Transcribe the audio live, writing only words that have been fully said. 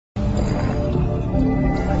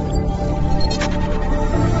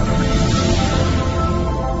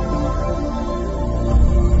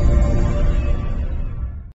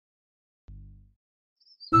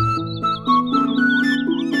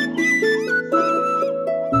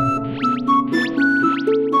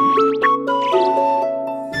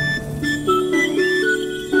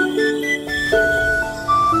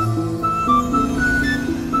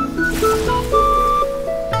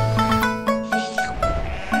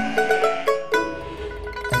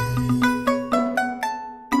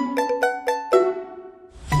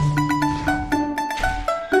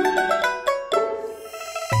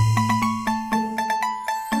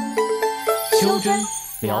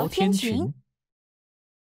聊天群。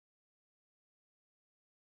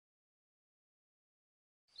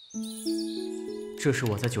这是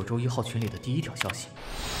我在9周1号群里的第1条消息。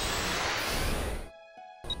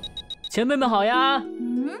前辈们好呀！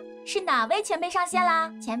是哪位前辈上线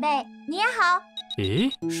啦？前辈你也好。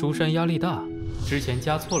咦，书山压力大，之前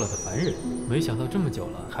加错了的凡人，没想到这么久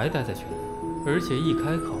了还待在群里，而且一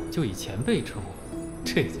开口就以前辈称呼，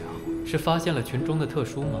这家伙是发现了群中的特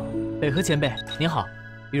殊吗？北河前辈您好，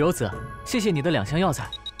雨柔子，谢谢你的2箱药材。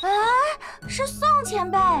是宋前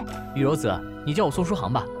辈。雨柔子，你叫我宋书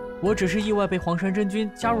航吧。我只是意外被黄山真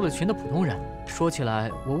君加入了群的普通人。说起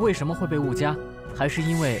来，我为什么会被误加，还是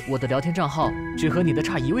因为我的聊天账号只和你的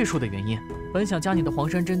差1位数的原因。本想加你的黄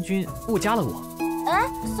山真君误加了我。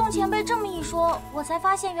宋前辈这么一说，我才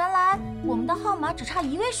发现原来我们的号码只差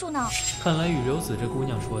1位数呢。看来雨柔子这姑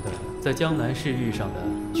娘说的，在江南市遇上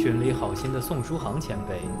的群里好心的宋书航前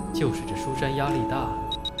辈，就是这书山压力大。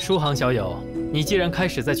书航小友，你既然开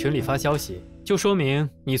始在群里发消息，就说明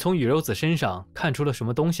你从雨柔子身上看出了什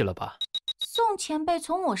么东西了吧？宋前辈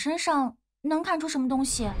从我身上能看出什么东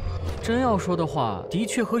西？真要说的话，的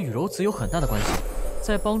确和雨柔子有很大的关系。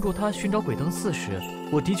在帮助他寻找鬼灯寺时，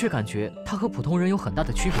我的确感觉他和普通人有很大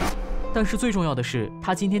的区别。但是最重要的是，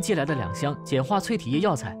他今天借来的2箱简化淬体液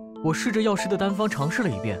药材，我试着药师的单方尝试了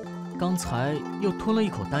一遍，刚才又吞了一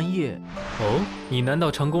口丹液。哦，你难道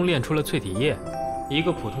成功炼出了淬体液？一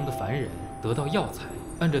个普通的凡人得到药材，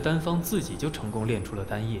按着单方自己就成功炼出了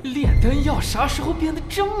丹液。炼丹药啥时候变得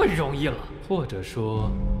这么容易了？或者说，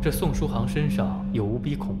这宋书航身上有无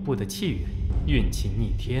比恐怖的气运，运气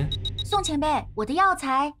逆天。宋前辈，我的药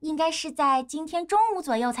材应该是在今天中午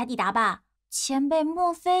左右才抵达吧？前辈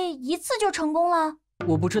莫非一次就成功了？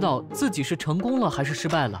我不知道自己是成功了还是失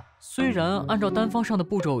败了。虽然按照单方上的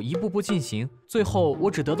步骤一步步进行，最后我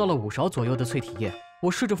只得到了5勺左右的淬体液。我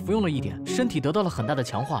试着服用了一点，身体得到了很大的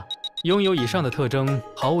强化。拥有以上的特征，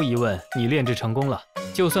毫无疑问，你炼制成功了。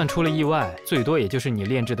就算出了意外，最多也就是你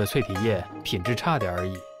炼制的淬体液品质差点而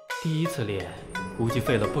已。第一次炼，估计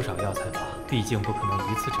费了不少药材吧，毕竟不可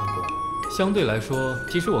能一次成功。相对来说，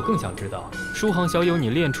其实我更想知道，书航小友，你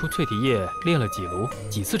炼出淬体液炼了几炉，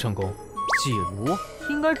几次成功？几炉？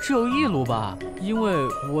应该只有1炉吧，因为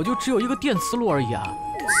我就只有一个电磁炉而已啊。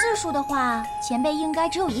次数的话，前辈应该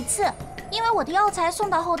只有1次。因为我的药材送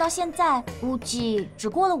到后到现在，估计只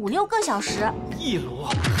过了5、6个小时。1炉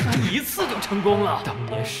还1次就成功了？当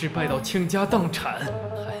年失败到倾家荡产，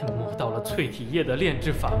还摸到了淬体液的炼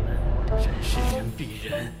制法门，人是人比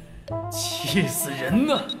人，气死人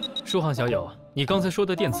呢！书航小友，你刚才说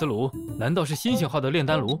的电磁炉，难道是新型号的炼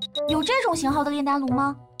丹炉？有这种型号的炼丹炉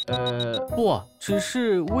吗？不，只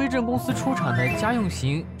是威震公司出产的家用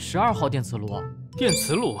型12号电磁炉。电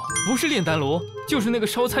磁炉不是炼丹炉，就是那个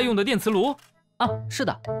烧菜用的电磁炉啊，是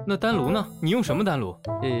的。那丹炉呢？你用什么丹炉？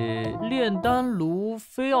炼丹炉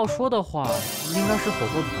非要说的话，应该是火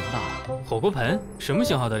锅盆吧。火锅盆？什么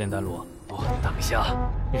型号的炼丹炉？等下，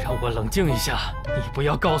让我冷静一下。你不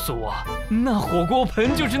要告诉我，那火锅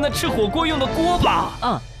盆就是那吃火锅用的锅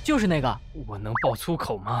吧？就是那个。我能爆粗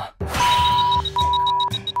口吗？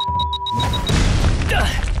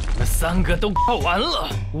你们3个都搞完了，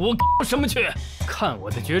我搞什么去？看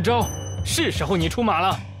我的绝招！是时候你出马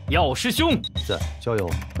了，药师兄。在，交友，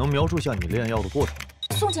能描述下你炼药的过程？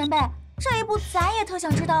宋前辈，这一步咱也特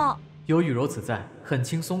想知道。有雨柔子在，很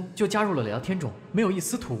轻松就加入了聊天中，没有一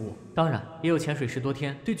丝突兀。当然，也有潜水10多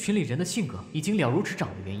天，对群里人的性格已经了如指掌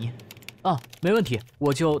的原因。没问题，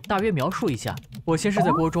我就大约描述一下。我先是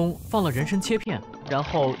在锅中放了人参切片，然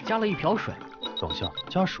后加了1瓢水。等下，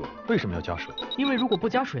加水？为什么要加水？因为如果不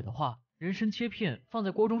加水的话，人参切片放在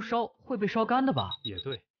锅中烧会被烧干的吧？也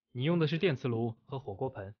对，你用的是电磁炉和火锅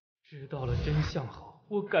盆。知道了真相后，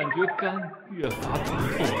我感觉肝越发疼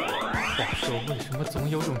痛。话说，为什么总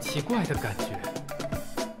有种奇怪的感觉？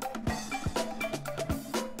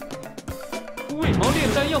为毛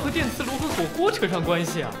炼丹要和电磁炉和火锅扯上关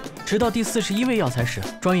系啊？直到第41味药材时，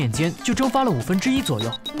转眼间就蒸发了1/5左右。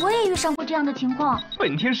我也遇上过这样的情况，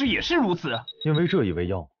本天师也是如此。因为这一味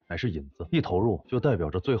药乃是引子，一投入就代表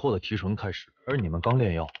着最后的提纯开始，而你们刚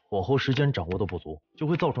炼药，火候时间掌握的不足，就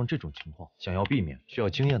会造成这种情况。想要避免，需要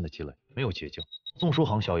经验的积累，没有捷径。宋书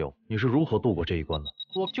航小友，你是如何度过这一关的？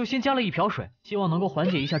我就先加了1瓢水，希望能够缓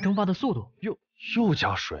解一下蒸发的速度。又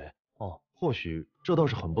加水？或许这倒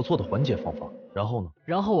是很不错的缓解方法。然后呢？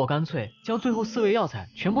然后我干脆将最后4味药材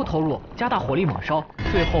全部投入，加大火力猛烧，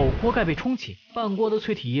最后锅盖被冲起，半锅的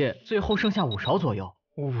淬体液最后剩下5勺左右。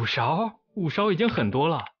5勺？5勺已经很多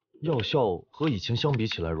了。药效和以前相比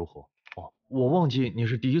起来如何？我忘记你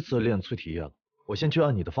是第1次炼淬体液了。我先去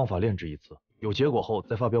按你的方法炼制一次，有结果后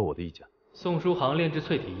再发表我的意见。宋书航炼制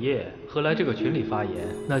淬体液和来这个群里发言，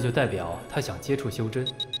那就代表他想接触修真。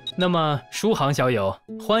那么书航小友，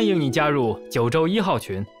欢迎你加入9州1号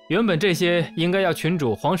群。原本这些应该要群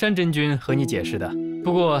主黄山真君和你解释的，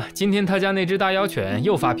不过今天他家那只大妖犬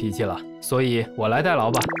又发脾气了，所以我来代劳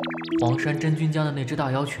吧。黄山真君家的那只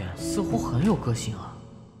大妖犬似乎很有个性啊。